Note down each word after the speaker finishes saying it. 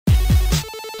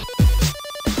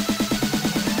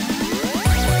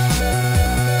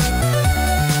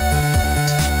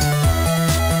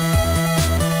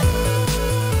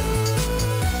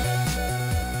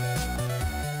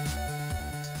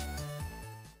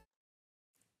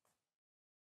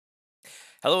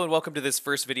Hello and welcome to this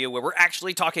first video where we're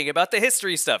actually talking about the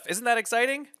history stuff. Isn't that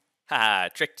exciting? Haha,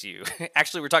 tricked you.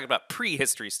 Actually, we're talking about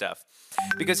prehistory stuff.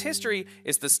 Because history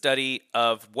is the study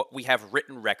of what we have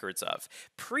written records of.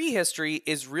 Prehistory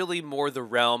is really more the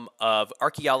realm of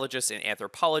archaeologists and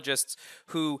anthropologists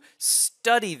who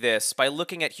study this by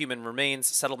looking at human remains,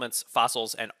 settlements,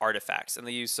 fossils, and artifacts. And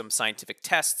they use some scientific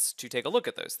tests to take a look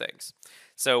at those things.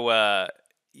 So,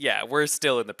 yeah, we're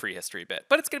still in the prehistory bit,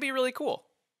 but it's going to be really cool.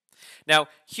 Now,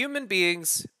 human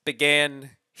beings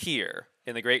began here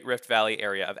in the Great Rift Valley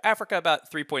area of Africa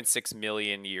about 3.6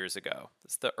 million years ago.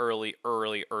 It's the early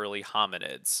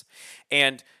hominids.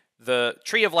 And the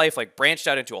tree of life branched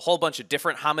out into a whole bunch of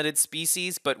different hominid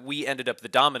species, but we ended up the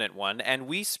dominant one, and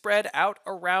we spread out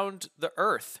around the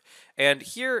earth. And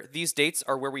here, these dates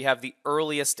are where we have the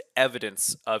earliest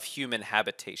evidence of human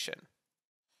habitation.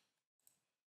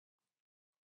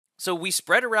 So we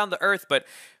spread around the earth, but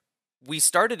we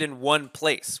started in one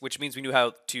place, which means we knew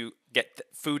how to get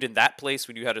food in that place.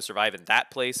 We knew how to survive in that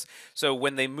place. So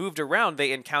when they moved around,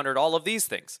 they encountered all of these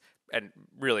things, and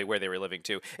really where they were living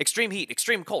too. Extreme heat,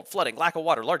 extreme cold, flooding, lack of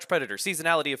water, large predators,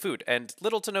 seasonality of food, and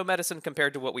little to no medicine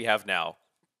compared to what we have now.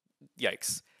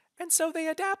 Yikes. And so they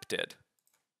adapted.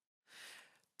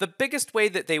 The biggest way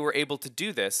that they were able to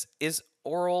do this is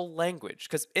oral language,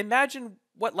 because imagine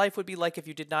what life would be like if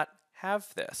you did not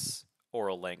have this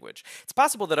oral language. It's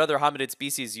possible that other hominid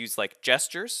species use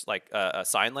gestures, a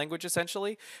sign language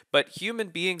essentially, but human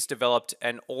beings developed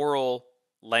an oral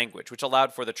language, which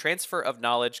allowed for the transfer of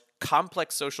knowledge,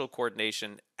 complex social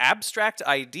coordination, abstract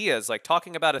ideas, like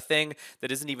talking about a thing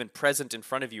that isn't even present in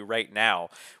front of you right now,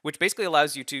 which basically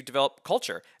allows you to develop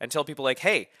culture and tell people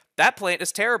hey, that plant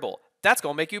is terrible. That's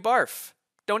going to make you barf.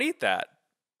 Don't eat that.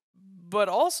 But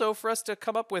also for us to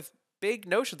come up with big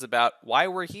notions about why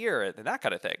we're here and that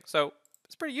kind of thing. So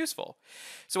it's pretty useful.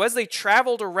 So as they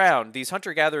traveled around, these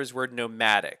hunter-gatherers were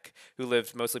nomadic, who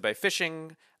lived mostly by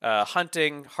fishing,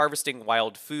 hunting, harvesting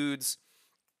wild foods,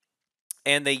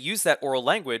 and they used that oral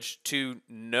language to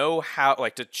know how,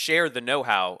 to share the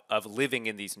know-how of living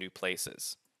in these new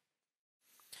places.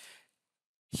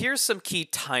 Here's some key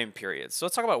time periods. So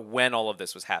let's talk about when all of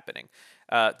this was happening.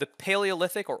 The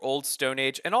Paleolithic or Old Stone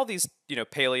Age, and all these,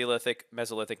 Paleolithic,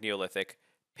 Mesolithic, Neolithic.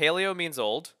 Paleo means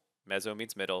old, Meso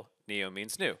means middle, Neo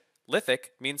means new.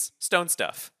 Lithic means stone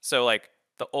stuff. So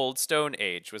the Old Stone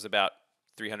Age was about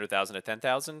 300,000 to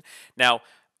 10,000. Now,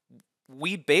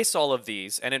 we base all of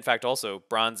these, and in fact also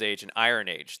Bronze Age and Iron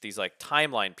Age, these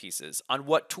timeline pieces, on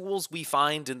what tools we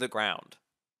find in the ground.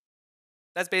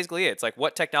 That's basically it. It's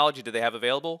what technology do they have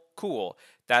available? Cool.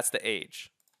 That's the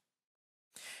age.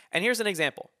 And here's an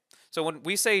example. So when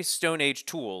we say Stone Age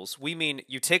tools, we mean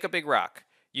you take a big rock,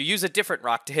 you use a different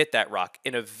rock to hit that rock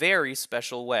in a very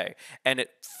special way, and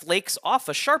it flakes off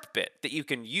a sharp bit that you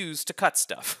can use to cut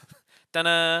stuff.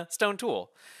 Dun-a, stone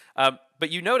tool. But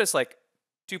you notice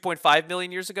 2.5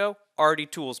 million years ago, already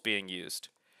tools being used.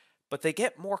 But they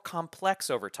get more complex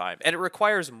over time, and it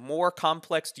requires more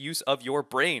complex use of your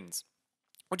brains,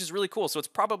 which is really cool. So it's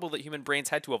probable that human brains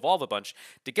had to evolve a bunch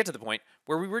to get to the point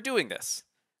where we were doing this,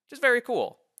 which is very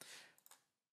cool.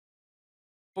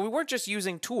 But we weren't just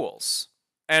using tools.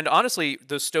 And honestly,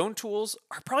 those stone tools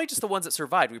are probably just the ones that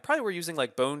survived. We probably were using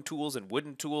bone tools and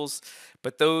wooden tools,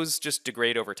 but those just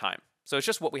degrade over time. So it's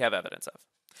just what we have evidence of.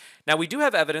 Now, we do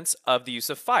have evidence of the use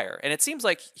of fire, and it seems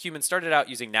like humans started out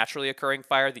using naturally occurring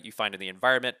fire that you find in the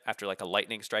environment after a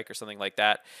lightning strike or something like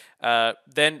that.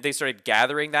 Then they started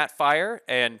gathering that fire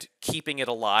and keeping it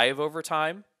alive over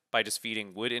time by just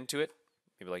feeding wood into it,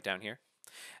 maybe down here.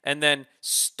 And then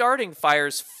starting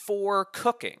fires for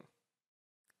cooking.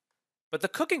 But the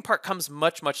cooking part comes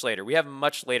much, much later. We have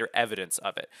much later evidence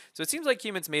of it. So it seems like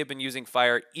humans may have been using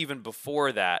fire even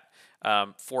before that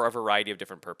for a variety of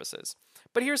different purposes.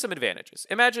 But here's some advantages.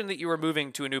 Imagine that you were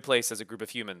moving to a new place as a group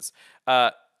of humans.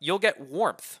 You'll get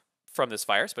warmth from this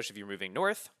fire, especially if you're moving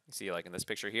north. You see in this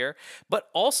picture here. But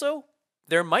also,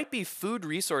 there might be food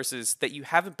resources that you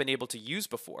haven't been able to use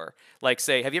before.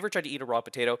 Say, have you ever tried to eat a raw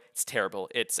potato? It's terrible.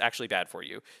 It's actually bad for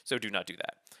you. So do not do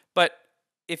that. But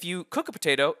if you cook a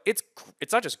potato, it's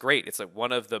not just great. It's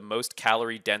one of the most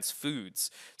calorie-dense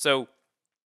foods. So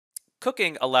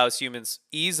cooking allows humans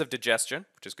ease of digestion,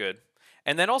 which is good,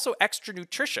 and then also extra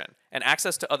nutrition and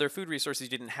access to other food resources you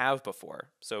didn't have before.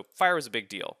 So fire was a big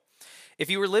deal. If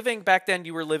you were living back then,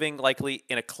 you were living likely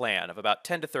in a clan of about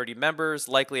 10 to 30 members,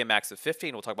 likely a max of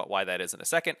 15. We'll talk about why that is in a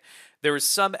second. There is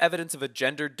some evidence of a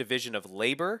gendered division of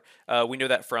labor. We know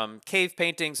that from cave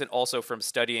paintings and also from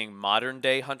studying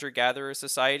modern-day hunter-gatherer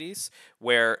societies,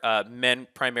 where men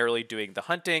primarily doing the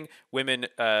hunting, women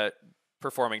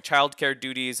performing childcare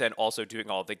duties and also doing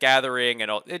all the gathering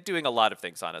and doing a lot of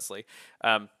things, honestly.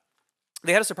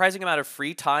 They had a surprising amount of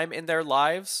free time in their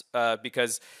lives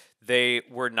because they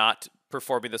were not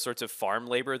performing the sorts of farm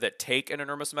labor that take an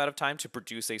enormous amount of time to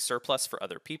produce a surplus for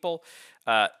other people.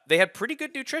 They had pretty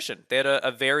good nutrition. They had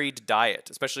a varied diet,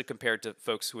 especially compared to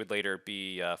folks who would later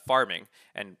be farming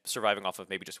and surviving off of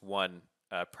maybe just one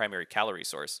primary calorie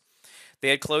source. They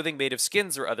had clothing made of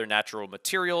skins or other natural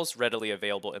materials readily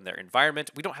available in their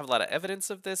environment. We don't have a lot of evidence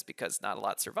of this because not a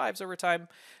lot survives over time.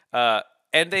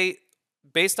 And they,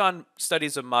 based on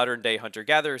studies of modern day hunter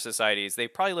gatherer societies, they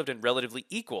probably lived in relatively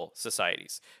equal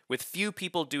societies with few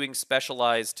people doing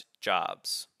specialized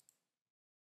jobs.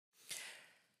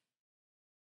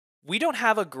 We don't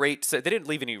have a great, they didn't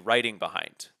leave any writing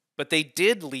behind, but they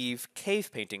did leave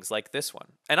cave paintings like this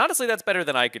one. And honestly, that's better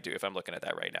than I could do if I'm looking at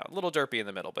that right now. A little derpy in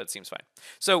the middle, but it seems fine.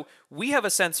 So we have a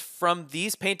sense from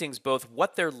these paintings both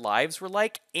what their lives were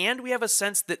like, and we have a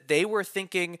sense that they were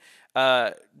thinking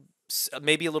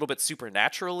maybe a little bit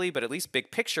supernaturally, but at least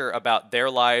big picture about their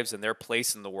lives and their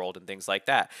place in the world and things like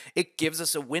that. It gives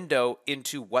us a window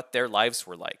into what their lives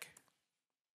were like.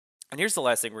 And here's the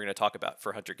last thing we're going to talk about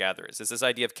for hunter-gatherers, is this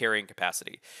idea of carrying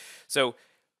capacity. So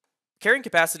carrying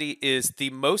capacity is the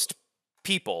most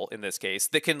people, in this case,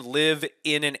 that can live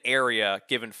in an area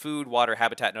given food, water,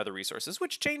 habitat, and other resources,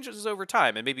 which changes over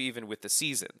time and maybe even with the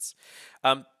seasons.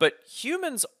 But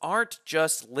humans aren't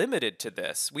just limited to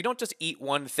this. We don't just eat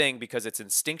one thing because it's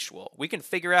instinctual. We can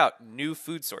figure out new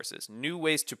food sources, new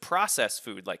ways to process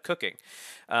food like cooking.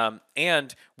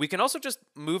 And we can also just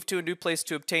move to a new place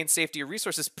to obtain safety or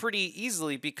resources pretty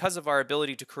easily because of our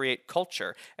ability to create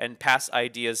culture and pass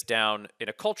ideas down in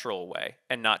a cultural way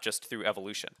and not just through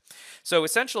evolution. So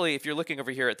essentially, if you're looking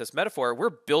over here at this metaphor, we're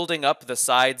building up the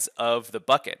sides of the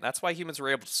bucket. That's why humans were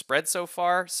able to spread so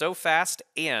far, so fast,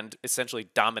 and essentially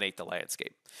dominate the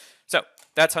landscape. So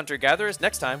that's hunter-gatherers.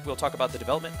 Next time, we'll talk about the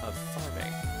development of farming.